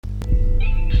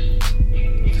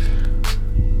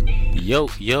Yo,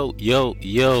 yo, yo,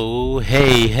 yo,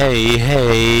 hey, hey,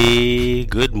 hey,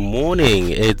 good morning.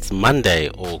 It's Monday,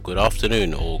 or good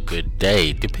afternoon, or good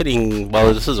day, depending.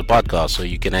 Well, this is a podcast, so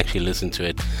you can actually listen to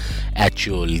it at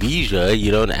your leisure.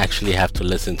 You don't actually have to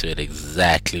listen to it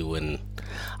exactly when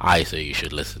I say you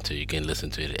should listen to it. You can listen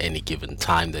to it at any given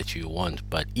time that you want.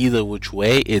 But either which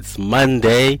way, it's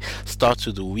Monday, starts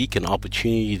of the week, an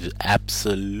opportunity to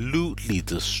absolutely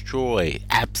destroy,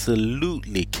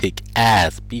 absolutely kick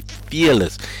ass, be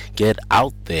fearless, get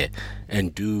out there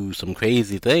and do some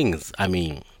crazy things. I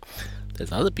mean,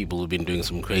 there's other people who've been doing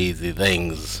some crazy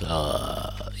things.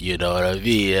 You know what I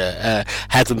mean?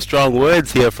 Had some strong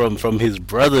words here from his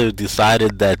brother. Who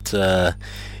decided that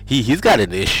he's got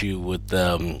an issue with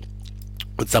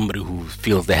somebody who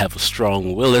feels they have a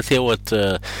strong will. Let's hear what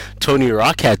Tony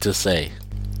Rock had to say.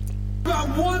 Got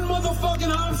one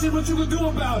motherfucking option what you can do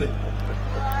about it.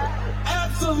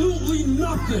 Absolutely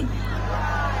nothing.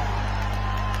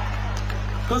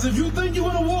 Because if you think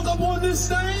you're gonna walk up on this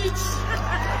stage,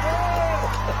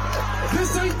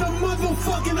 this ain't the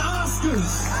motherfucking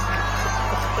Oscars.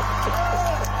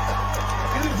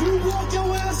 And if you walk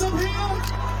your ass up here,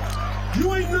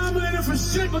 you ain't nominated for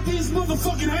shit but these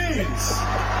motherfucking hands.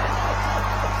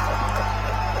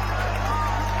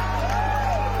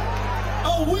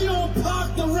 Oh, we on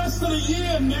Pac the rest of the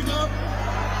year, nigga.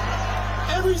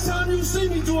 Every time you see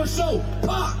me do a show,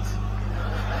 Pac.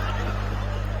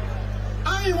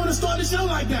 I ain't want to start the show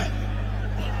like that.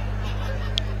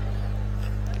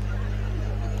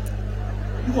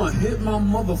 You want to hit my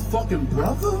motherfucking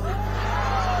brother?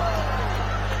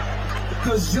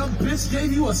 Because your bitch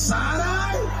gave you a side eye?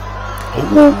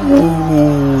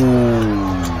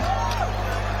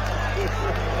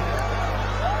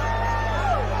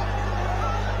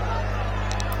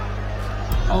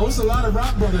 Oh, it's a lot of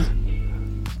rock brothers.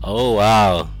 Oh,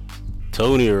 wow.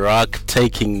 Tony Rock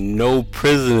taking no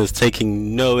prisoners,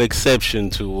 taking no exception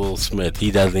to Will Smith.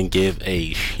 He doesn't give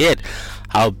a shit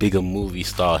how big a movie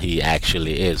star he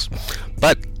actually is.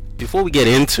 But before we get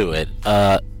into it,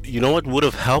 you know what would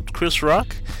have helped Chris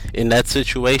Rock in that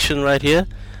situation right here?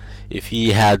 If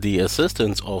he had the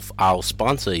assistance of our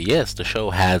sponsor. Yes, the show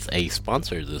has a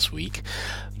sponsor this week.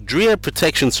 Drea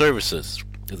Protection Services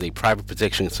is a private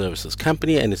protection services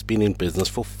company and it's been in business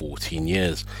for 14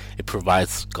 years. It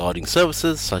provides guarding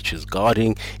services such as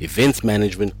guarding, events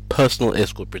management, personal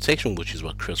escort protection, which is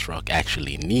what Chris Rock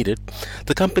actually needed.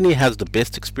 The company has the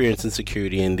best experience in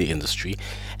security in the industry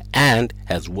and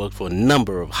has worked for a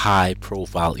number of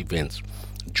high-profile events.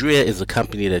 Drea is a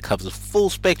company that covers the full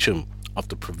spectrum of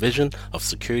the provision of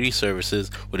security services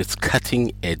with its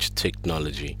cutting-edge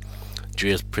technology.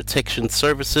 Drea's Protection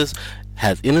Services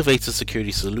has innovative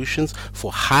security solutions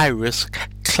for high-risk,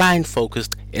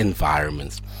 client-focused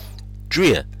environments.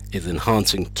 Drea is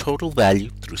enhancing total value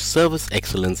through service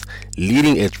excellence,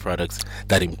 leading-edge products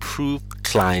that improve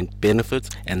client benefits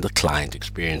and the client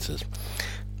experiences.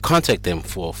 Contact them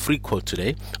for a free quote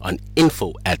today on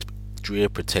info@Drea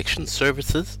Protection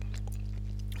Services,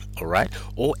 alright,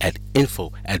 or at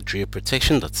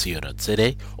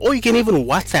info@dreaprotection.co.za, or you can even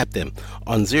WhatsApp them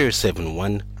on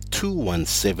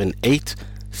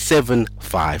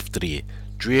 071-2178-753.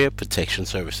 Drea Protection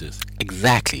Services,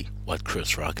 exactly what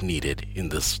Chris Rock needed in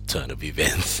this turn of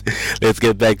events. Let's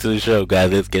get back to the show,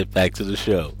 guys. Let's get back to the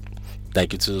show.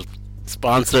 Thank you to the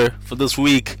sponsor for this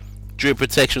week, Drea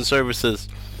Protection Services.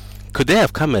 Could they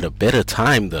have come at a better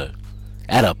time, though?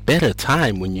 At a better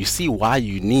time when you see why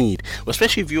you need,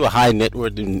 especially if you're a high net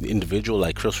worth individual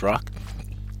like Chris Rock,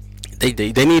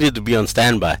 they needed to be on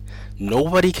standby.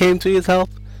 Nobody came to his help.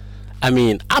 I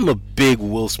mean, I'm a big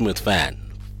Will Smith fan.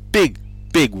 Big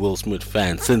Will Smith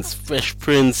fan since Fresh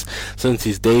Prince, since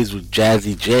his days with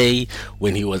Jazzy J,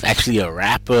 when he was actually a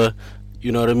rapper.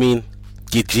 You know what I mean?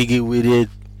 Get jiggy with it.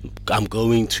 I'm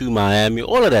going to Miami.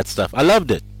 All of that stuff. I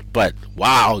loved it. But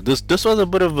wow, this was a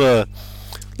bit of a...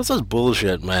 This was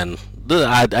bullshit, man.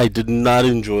 I did not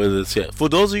enjoy this yet. For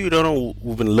those of you who don't know,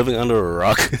 who've been living under a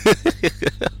rock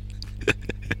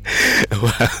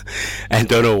and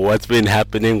don't know what's been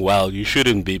happening, well, you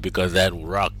shouldn't be, because that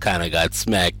rock kind of got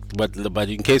smacked. But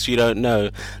in case you don't know,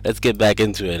 let's get back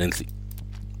into it and see.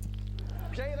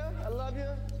 Jada, I love you.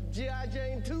 G.I.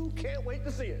 Jane 2, can't wait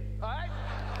to see it. All right?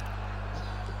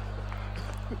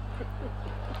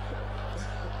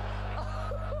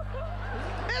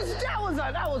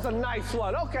 That was a nice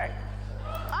one. Okay.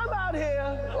 I'm out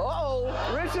here. Uh-oh,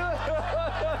 Richard.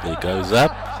 It goes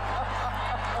up.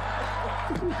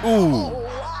 Ooh. Oh,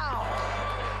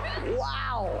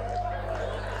 wow.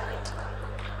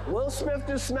 Will Smith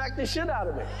just smacked the shit out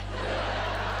of me.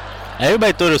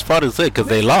 Everybody thought it was part of it because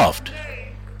they laughed.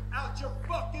 Out your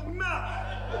fucking mouth.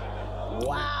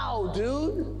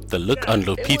 the look on It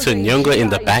was Lupita a Nyong'o in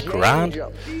the G.I. Jane background.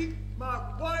 joke. Keep my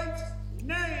wife's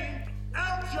name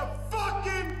out your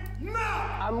fucking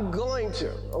mouth! I'm going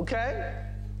to, okay?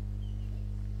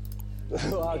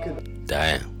 I could-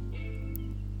 Damn.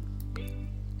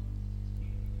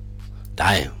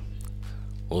 Damn.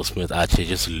 Will Smith out here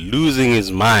just losing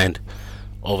his mind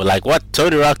over like what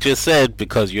Tony Rock just said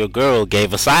because your girl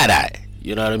gave a side eye.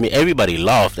 You know what I mean? Everybody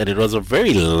laughed and it was a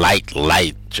very light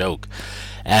joke.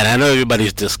 And I know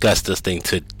everybody's discussed this thing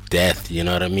to death, you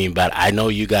know what I mean? But I know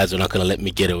you guys are not going to let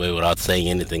me get away without saying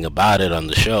anything about it on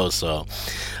the show. So,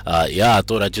 yeah, I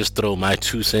thought I'd just throw my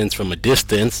 2 cents from a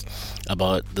distance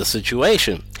about the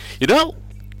situation. You know,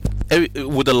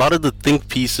 with a lot of the think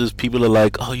pieces, people are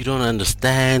like, oh, you don't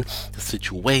understand the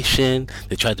situation.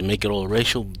 They tried to make it all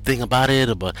racial thing about it,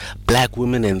 about black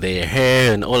women and their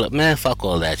hair and all that. Man, fuck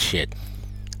all that shit.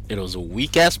 It was a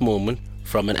weak ass moment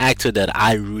from an actor that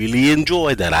I really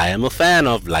enjoy, that I am a fan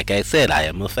of. Like I said, I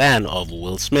am a fan of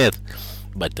Will Smith,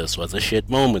 but this was a shit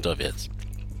moment of his.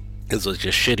 This was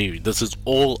just shitty. This is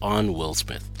all on Will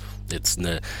Smith. It's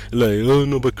like, oh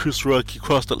no, but Chris Rock, he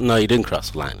crossed the... No, he didn't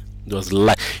cross the line. It was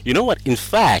like, you know what? In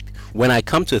fact, when I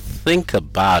come to think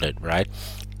about it, right?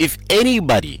 If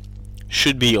anybody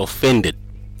should be offended,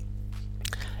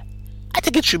 I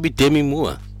think it should be Demi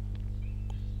Moore.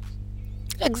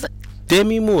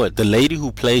 Demi Moore, the lady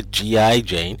who played G.I.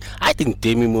 Jane. I think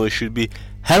Demi Moore should be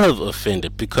hell of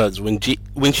offended because when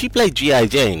she played G.I.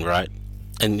 Jane, right?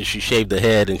 And she shaved her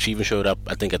head and she even showed up,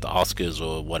 I think, at the Oscars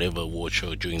or whatever award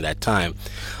show during that time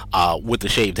with the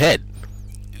shaved head.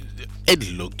 It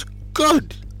looked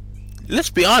good. Let's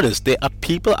be honest, there are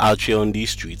people out here on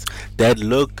these streets that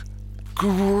look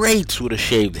great with a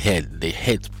shaved head. Their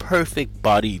head's perfect,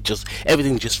 body, just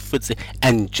everything just fits it.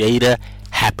 And Jada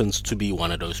happens to be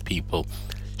one of those people.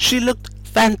 She looked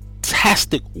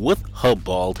fantastic with her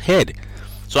bald head.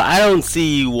 So I don't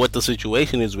see what the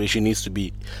situation is where she needs to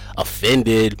be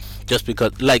offended just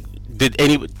because, like,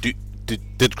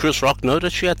 did Chris Rock know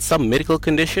that she had some medical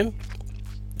condition?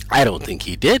 I don't think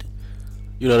he did.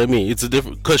 You know what I mean? It's a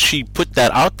different, because she put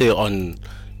that out there on,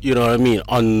 you know what I mean,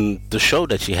 on the show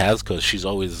that she has, because she's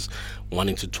always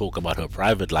wanting to talk about her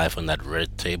private life on that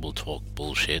Red Table Talk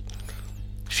bullshit.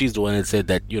 She's the one that said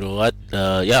that, you know what,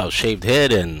 yeah, shaved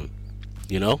head and,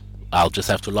 you know, I'll just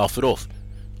have to laugh it off.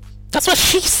 That's what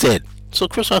she said. So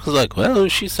Chris Rock was like, well,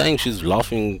 she's saying she's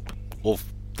laughing off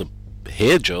the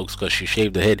hair jokes because she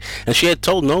shaved her head. And she had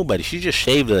told nobody. She just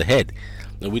shaved her head.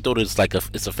 And we thought it's like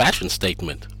it's a fashion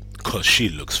statement. Because she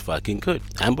looks fucking good.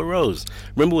 Amber Rose.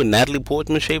 Remember when Natalie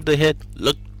Portman shaved her head?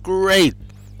 Looked great.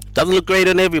 Doesn't look great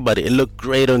on everybody. It looked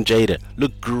great on Jada.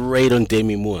 Looked great on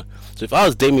Demi Moore. So if I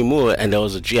was Demi Moore and there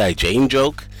was a G.I. Jane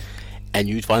joke and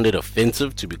you found it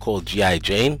offensive to be called G.I.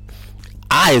 Jane,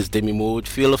 I as Demi Moore would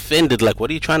feel offended. Like, what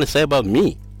are you trying to say about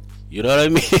me? You know what I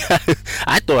mean?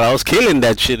 I thought I was killing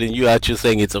that shit and you out here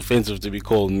saying it's offensive to be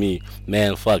called me.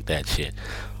 Man, fuck that shit.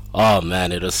 Oh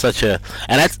man, it was such a...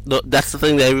 And that's the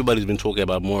thing that everybody's been talking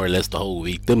about more or less the whole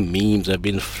week. The memes have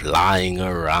been flying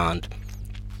around.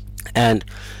 And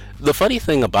the funny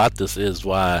thing about this is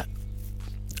why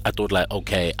I thought, like,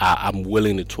 okay, I'm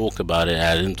willing to talk about it.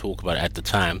 I didn't talk about it at the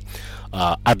time.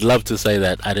 I'd love to say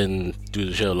that I didn't do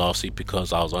the show last week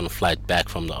because I was on a flight back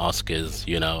from the Oscars,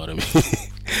 you know what I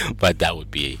mean? But that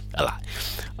would be a lie.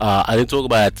 I didn't talk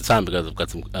about it at the time because I've got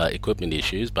some equipment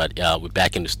issues, but we're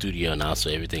back in the studio now, so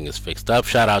everything is fixed up.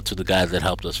 Shout out to the guys that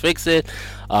helped us fix it.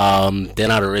 They're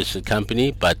not a registered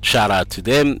company, but shout out to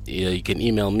them. You can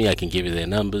email me, I can give you their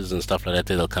numbers and stuff like that.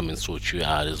 They'll come and sort you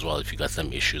out as well if you got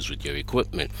some issues with your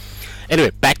equipment.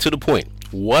 Anyway, back to the point.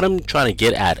 What I'm trying to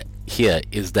get at here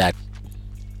is that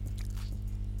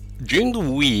during the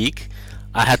week,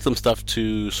 I had some stuff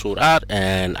to sort out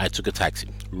and I took a taxi.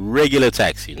 Regular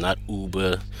taxi, not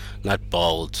Uber, not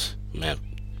Bolt. Man,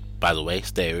 by the way,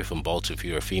 stay away from Bolt if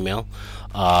you're a female.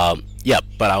 Yeah,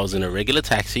 but I was in a regular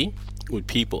taxi with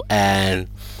people and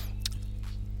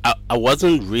I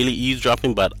wasn't really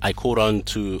eavesdropping, but I caught on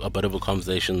to a bit of a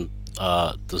conversation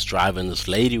this driver and this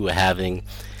lady were having,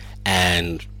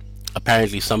 and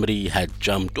apparently somebody had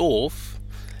jumped off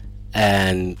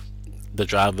and the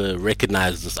driver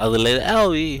recognized this other lady.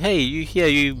 Oh, hey, you here?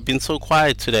 You've been so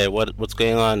quiet today. What's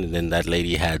going on? And then that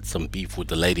lady had some beef with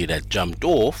the lady that jumped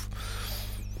off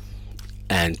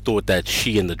and thought that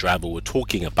she and the driver were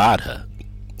talking about her.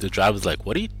 The driver's like,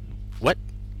 what?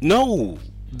 No,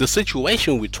 the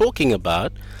situation we're talking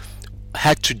about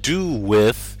had to do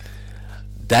with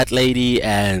that lady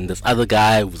and this other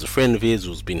guy who was a friend of his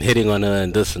who's been hitting on her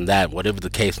and this and that, whatever the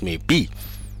case may be.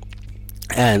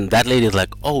 And that lady is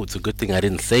like, oh, it's a good thing I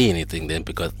didn't say anything then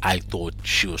because I thought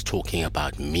she was talking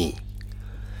about me.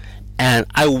 And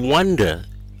I wonder,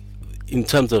 in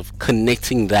terms of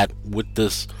connecting that with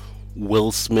this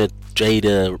Will Smith,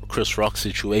 Jada, Chris Rock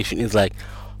situation, is like,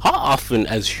 how often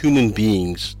as human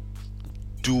beings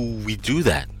do we do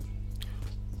that?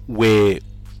 Where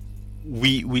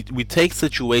we take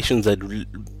situations that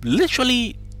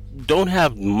literally don't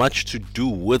have much to do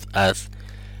with us,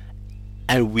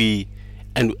 and we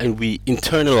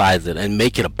internalize it and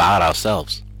make it about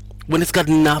ourselves when it's got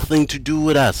nothing to do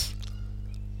with us.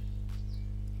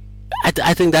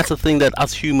 I think that's the thing that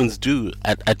us humans do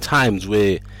at times,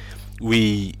 where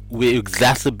we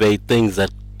exacerbate things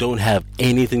that don't have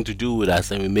anything to do with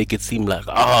us, and we make it seem like,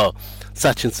 oh,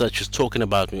 such and such is talking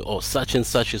about me, or such and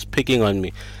such is picking on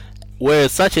me,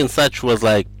 whereas such and such was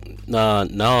like,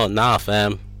 nah,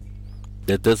 fam,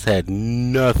 that this had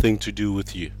nothing to do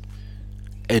with you.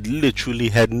 It literally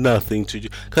had nothing to do,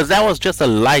 because that was just a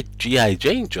light G.I.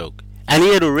 Jane joke, and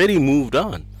he had already moved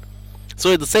on.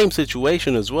 So the same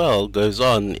situation as well goes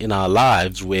on in our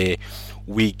lives, where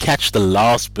we catch the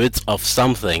last bits of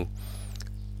something,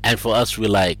 and for us we're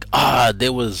like, they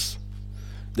was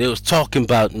talking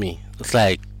about me. It's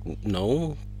like,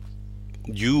 no,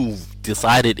 you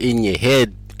decided in your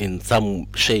head in some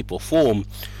shape or form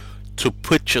to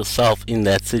put yourself in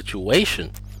that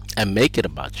situation and make it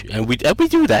about you. And we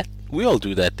do that. We all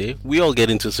do that there. We all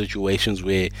get into situations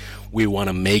where we want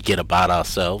to make it about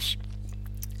ourselves.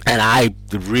 And I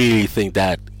really think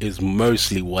that is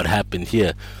mostly what happened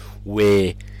here,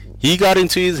 where he got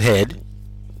into his head.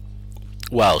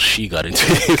 Well, she got into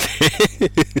his head.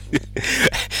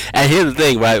 And here's the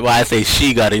thing, right? Why I say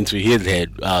she got into his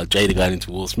head, Jada got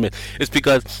into Will Smith, it's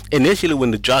because initially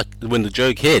when the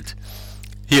joke hit,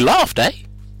 he laughed,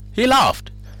 He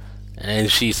laughed.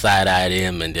 And she side-eyed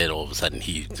him, and then all of a sudden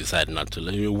he decided not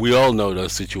to. We all know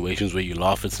those situations where you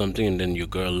laugh at something and then your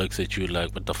girl looks at you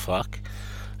like, what the fuck?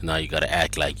 Now you gotta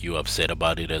act like you upset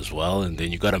about it as well, and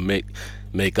then you gotta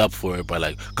make up for it by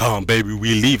like, come on baby,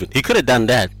 we leaving. He could have done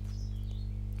that,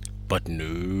 but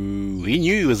no, he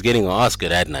knew he was getting an Oscar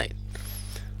that night.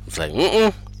 It's like,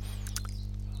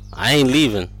 I ain't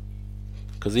leaving,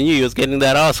 because he knew he was getting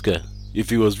that Oscar. If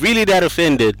he was really that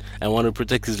offended and wanted to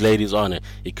protect his lady's honor,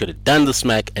 he could have done the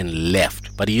smack and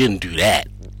left, but he didn't do that.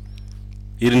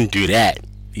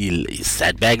 He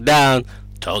sat back down,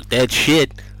 talked that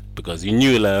shit, because he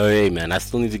knew, like, oh, hey man, I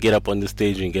still need to get up on the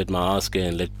stage and get my Oscar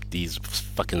and let these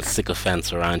fucking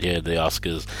sycophants around here, the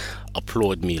Oscars,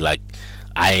 applaud me like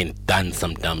I ain't done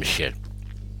some dumb shit.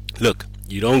 Look,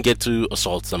 you don't get to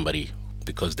assault somebody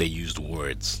because they used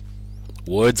words.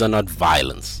 Words are not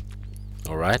violence.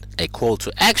 Alright? A call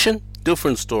to action,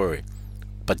 different story.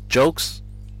 But jokes,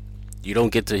 you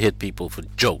don't get to hit people for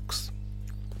jokes.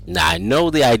 Now, I know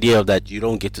the idea of that you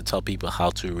don't get to tell people how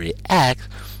to react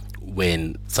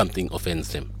when something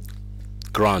offends them.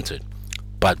 Granted.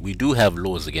 But we do have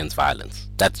laws against violence.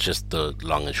 That's just the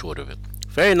long and short of it.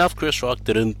 Fair enough, Chris Rock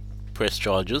didn't press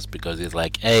charges because he's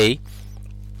like, hey,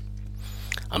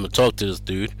 I'm gonna talk to this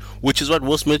dude, which is what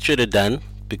Will Smith should have done,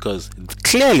 because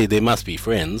clearly they must be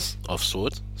friends of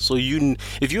sorts. So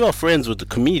if you are friends with the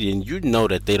comedian, you know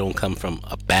that they don't come from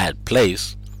a bad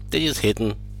place. They just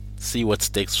hitting, see what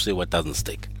sticks, see what doesn't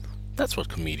stick. That's what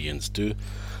comedians do.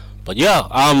 But yeah,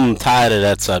 I'm tired of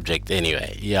that subject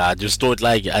anyway. Yeah, I just thought,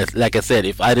 like I said,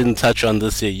 if I didn't touch on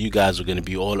this here, you guys were gonna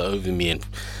be all over me and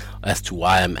as to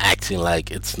why I'm acting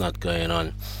like it's not going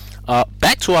on.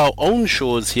 Back to our own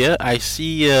shores here. I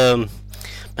see,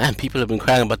 man, people have been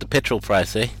crying about the petrol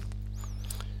price,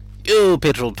 Yo,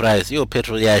 petrol price, yeah,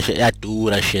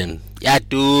 dura shem. I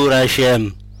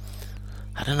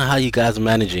don't know how you guys are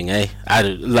managing,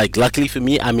 luckily for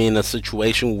me, I'm in a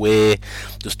situation where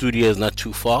the studio is not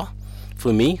too far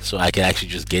for me, so I can actually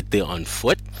just get there on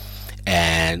foot,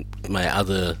 and my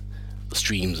other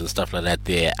streams and stuff like that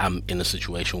there, I'm in a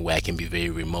situation where I can be very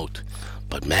remote.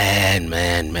 But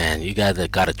man, you guys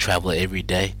that gotta travel every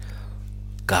day,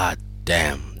 god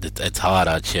damn, it's hard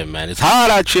out here, man. It's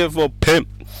hard out here for a pimp.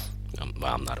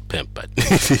 Well, I'm not a pimp, but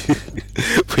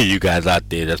for you guys out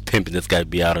there that's pimping, that's gotta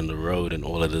be out on the road and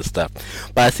all of this stuff.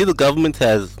 But I see the government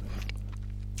has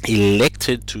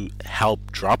elected to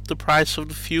help drop the price of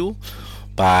the fuel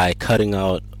by cutting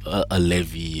out a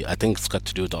levy. I think it's got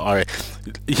to do with the RA.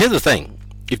 Here's the thing,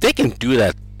 if they can do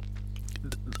that,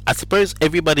 I suppose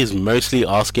everybody's mostly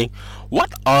asking,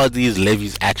 what are these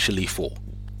levies actually for?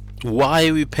 Why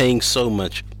are we paying so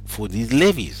much for these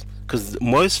levies? Because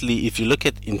mostly, if you look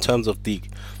at in terms of the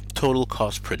total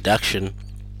cost production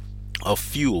of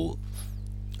fuel,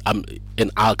 in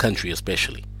our country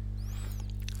especially,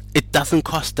 it doesn't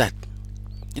cost that.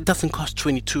 It doesn't cost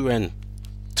 22 rand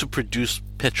to produce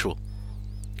petrol.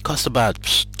 It costs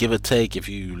about, give or take, if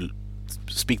you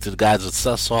speak to the guys at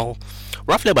Sasol,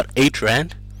 roughly about 8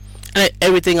 rand. And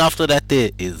everything after that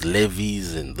there is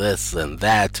levies and this and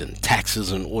that and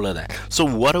taxes and all of that. So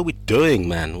what are we doing,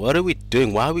 man? What are we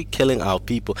doing? Why are we killing our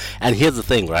people? And here's the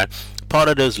thing, right? Part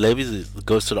of those levies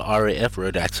goes to the RAF,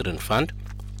 Road Accident Fund.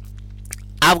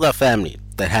 I've got family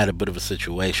that had a bit of a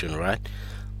situation, right?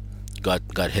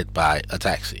 Got hit by a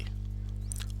taxi.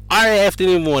 RAF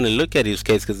didn't even want to look at his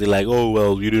case because they're like, oh,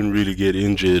 well, you didn't really get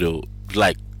injured. Or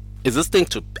like, is this thing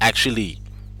to actually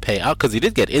pay out? Because he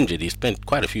did get injured. He spent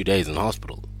quite a few days in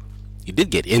hospital. He did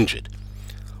get injured.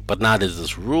 But now there's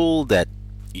this rule that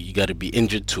you got to be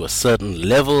injured to a certain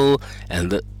level.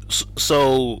 And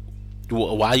so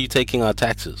why are you taking our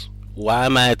taxes? Why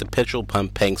am I at the petrol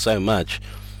pump paying so much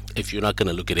if you're not going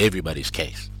to look at everybody's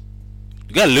case?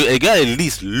 You got to at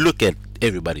least look at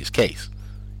everybody's case.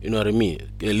 You know what I mean?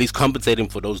 At least compensate him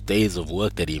for those days of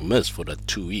work that he missed for the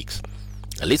 2 weeks.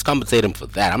 At least compensate him for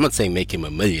that. I'm not saying make him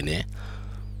a millionaire.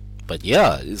 But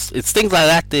yeah, it's things like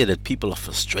that there that people are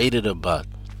frustrated about.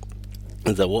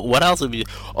 Is that what else have you?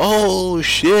 Oh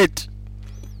shit!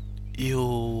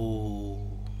 Yo,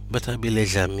 Batabile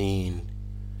Jamin,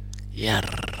 yar,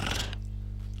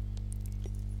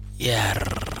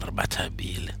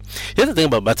 Batabile. Here's the thing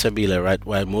about Batabile, right?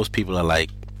 Why most people are like,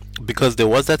 because there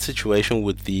was that situation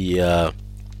with the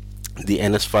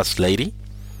NSFAS lady.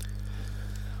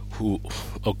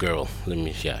 Girl,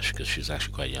 because she's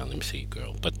actually quite young. Let me see,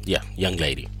 girl, but yeah, young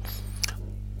lady.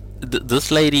 This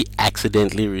lady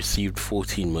accidentally received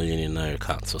 14 million in her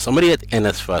account. So somebody at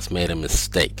NSFAS made a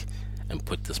mistake and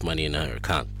put this money in her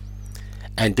account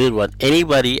and did what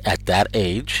anybody at that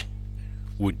age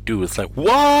would do. It's like,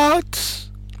 what?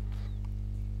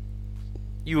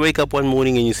 You wake up one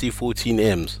morning and you see 14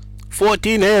 M's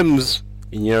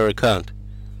in your account.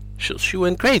 She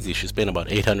went crazy. She spent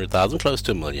about 800,000, close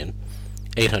to a million.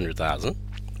 800,000.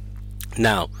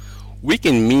 Now, we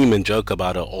can meme and joke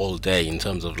about her all day in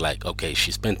terms of like, okay,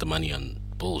 she spent the money on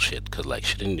bullshit because like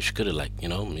she could have like,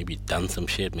 maybe done some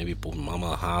shit, maybe bought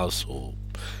mama a house or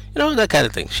that kind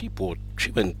of thing. She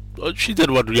did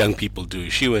what young people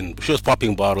do. She was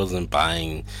popping bottles and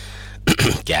buying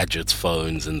gadgets,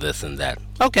 phones, and this and that.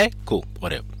 Okay, cool,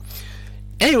 whatever.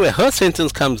 Anyway, her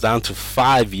sentence comes down to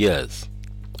 5 years.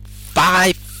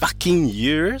 5 fucking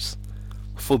years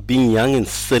for being young and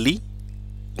silly.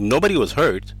 Nobody was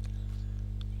hurt.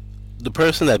 The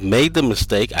person that made the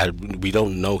mistake, we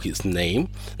don't know his name.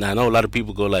 Now I know a lot of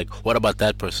people go like, what about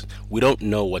that person? We don't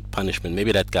know what punishment.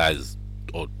 Maybe that guy's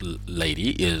or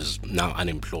lady is now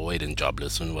unemployed and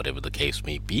jobless and whatever the case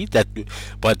may be.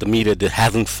 But the media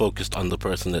hasn't focused on the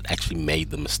person that actually made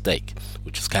the mistake,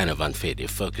 which is kind of unfair. They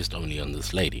focused only on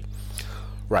this lady.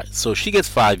 Right, so she gets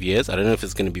 5 years. I don't know if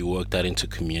it's going to be worked out into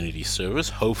community service,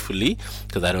 hopefully,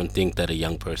 because I don't think that a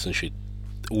young person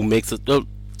who makes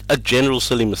a general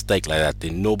silly mistake like that,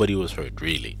 then nobody was hurt,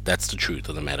 really. That's the truth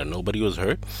of the matter. Nobody was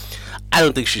hurt. I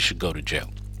don't think she should go to jail.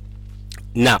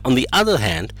 Now, on the other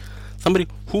hand, somebody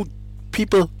who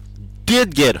people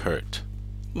did get hurt,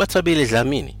 Batabile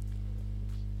Dlamini,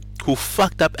 who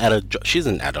fucked up at her job. She's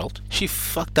an adult. She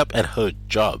fucked up at her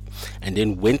job and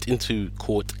then went into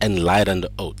court and lied under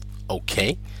oath.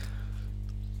 Okay?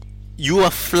 You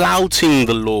are flouting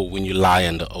the law when you lie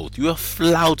under oath. You are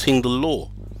flouting the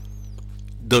law.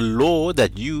 The law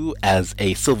that you as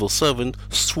a civil servant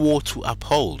swore to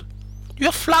uphold. You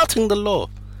are flouting the law.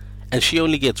 And she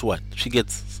only gets what? She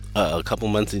gets a couple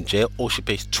months in jail, or she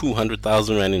pays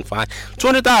 200,000 rand in fine.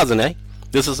 200,000, eh?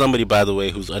 This is somebody, by the way,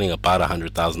 who's earning about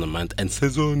 100,000 a month and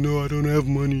says, "Oh no, I don't have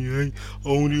money. I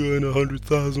only earn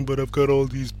 100,000, but I've got all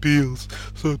these bills.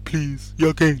 So please,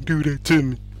 y'all can't do that to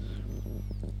me."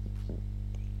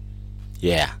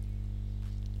 Yeah.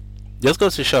 Just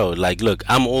goes to show, like, look,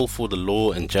 I'm all for the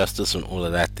law and justice and all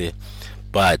of that there,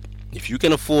 but if you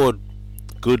can afford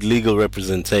good legal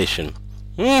representation,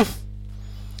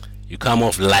 you come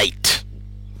off light.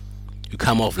 You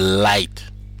come off light.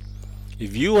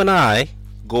 If you and I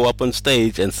go up on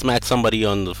stage and smack somebody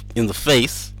in the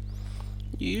face,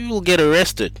 you'll get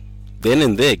arrested. Then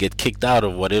and there, get kicked out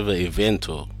of whatever event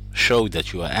or show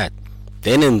that you are at.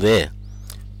 Then and there.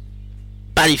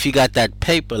 But if you got that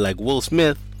paper like Will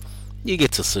Smith, you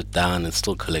get to sit down and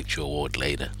still collect your award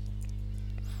later.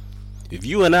 If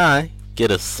you and I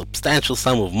get a substantial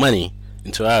sum of money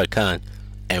into our account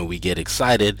and we get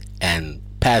excited and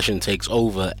passion takes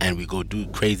over and we go do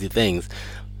crazy things,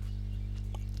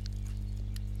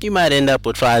 you might end up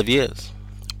with 5 years.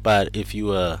 But if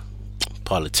you are a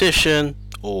politician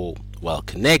or well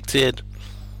connected,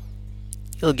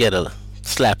 you'll get a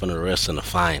slap on the wrist and a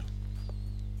fine.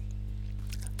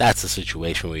 That's the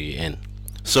situation where you're in.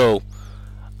 So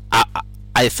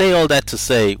I I say all that to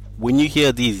say, when you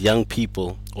hear these young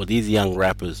people or these young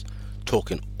rappers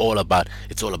talking all about,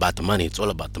 it's all about the money, it's all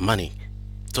about the money,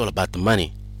 it's all about the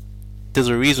money, there's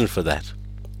a reason for that.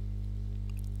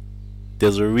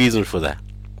 There's a reason for that.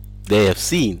 They have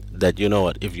seen that, you know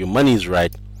what, if your money's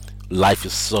right, life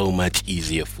is so much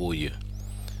easier for you.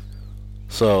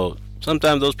 So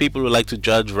sometimes those people who like to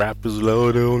judge rappers, like,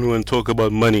 oh, they only want to talk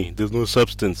about money, there's no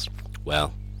substance.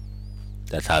 Well,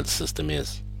 that's how the system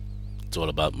is. It's all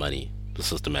about money. The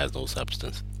system has no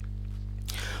substance.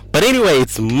 But anyway,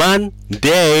 it's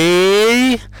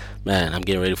Monday. Man, I'm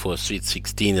getting ready for a Sweet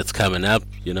 16 that's coming up.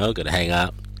 You know, gonna hang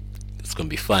out. It's gonna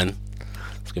be fun.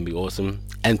 It's gonna be awesome.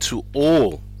 And to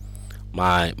all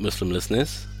my Muslim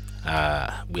listeners, we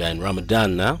are in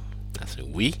Ramadan now. I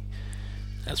said we.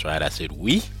 That's right, I said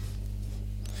we.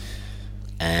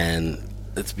 And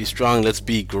let's be strong, let's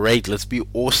be great, let's be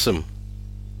awesome.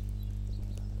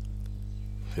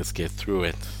 Let's get through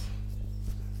it.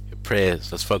 Your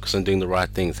prayers, let's focus on doing the right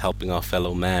things, helping our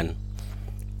fellow man.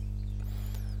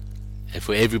 And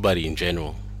for everybody in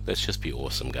general, let's just be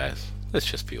awesome, guys. Let's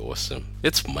just be awesome.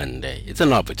 It's Monday. It's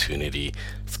an opportunity.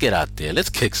 Let's get out there. Let's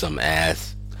kick some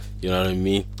ass. You know what I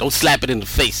mean? Don't slap it in the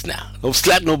face now. Don't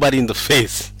slap nobody in the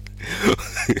face.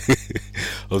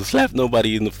 Don't slap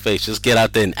nobody in the face. Just get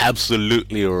out there and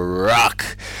absolutely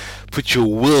rock. Put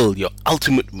your will, your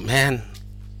ultimate, man.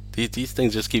 These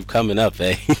things just keep coming up,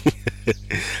 eh?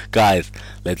 Guys,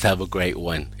 let's have a great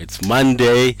one. It's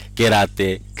Monday. Get out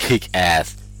there, kick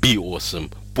ass, be awesome.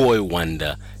 Boy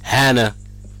Wonder, Hannah,